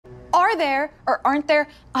Are there or aren't there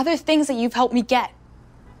other things that you've helped me get?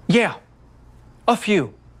 Yeah, a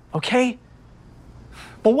few, okay?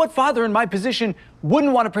 But what father in my position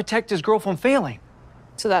wouldn't want to protect his girl from failing?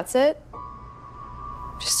 So that's it?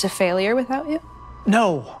 Just a failure without you?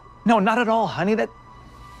 No, not at all, honey.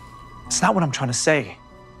 That's not what I'm trying to say.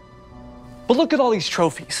 But look at all these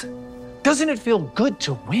trophies. Doesn't it feel good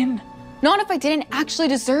to win? Not if I didn't actually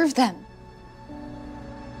deserve them.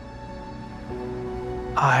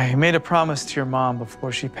 I made a promise to your mom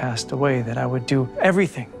before she passed away that I would do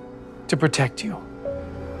everything to protect you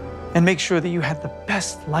and make sure that you had the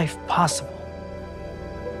best life possible.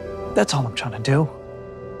 That's all I'm trying to do.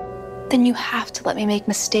 Then you have to let me make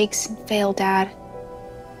mistakes and fail, Dad.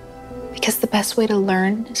 Because the best way to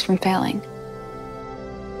learn is from failing.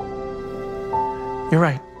 You're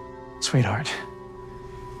right, sweetheart.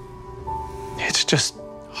 It's just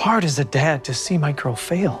hard as a dad to see my girl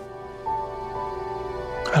fail.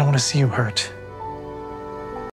 I don't want to see you hurt.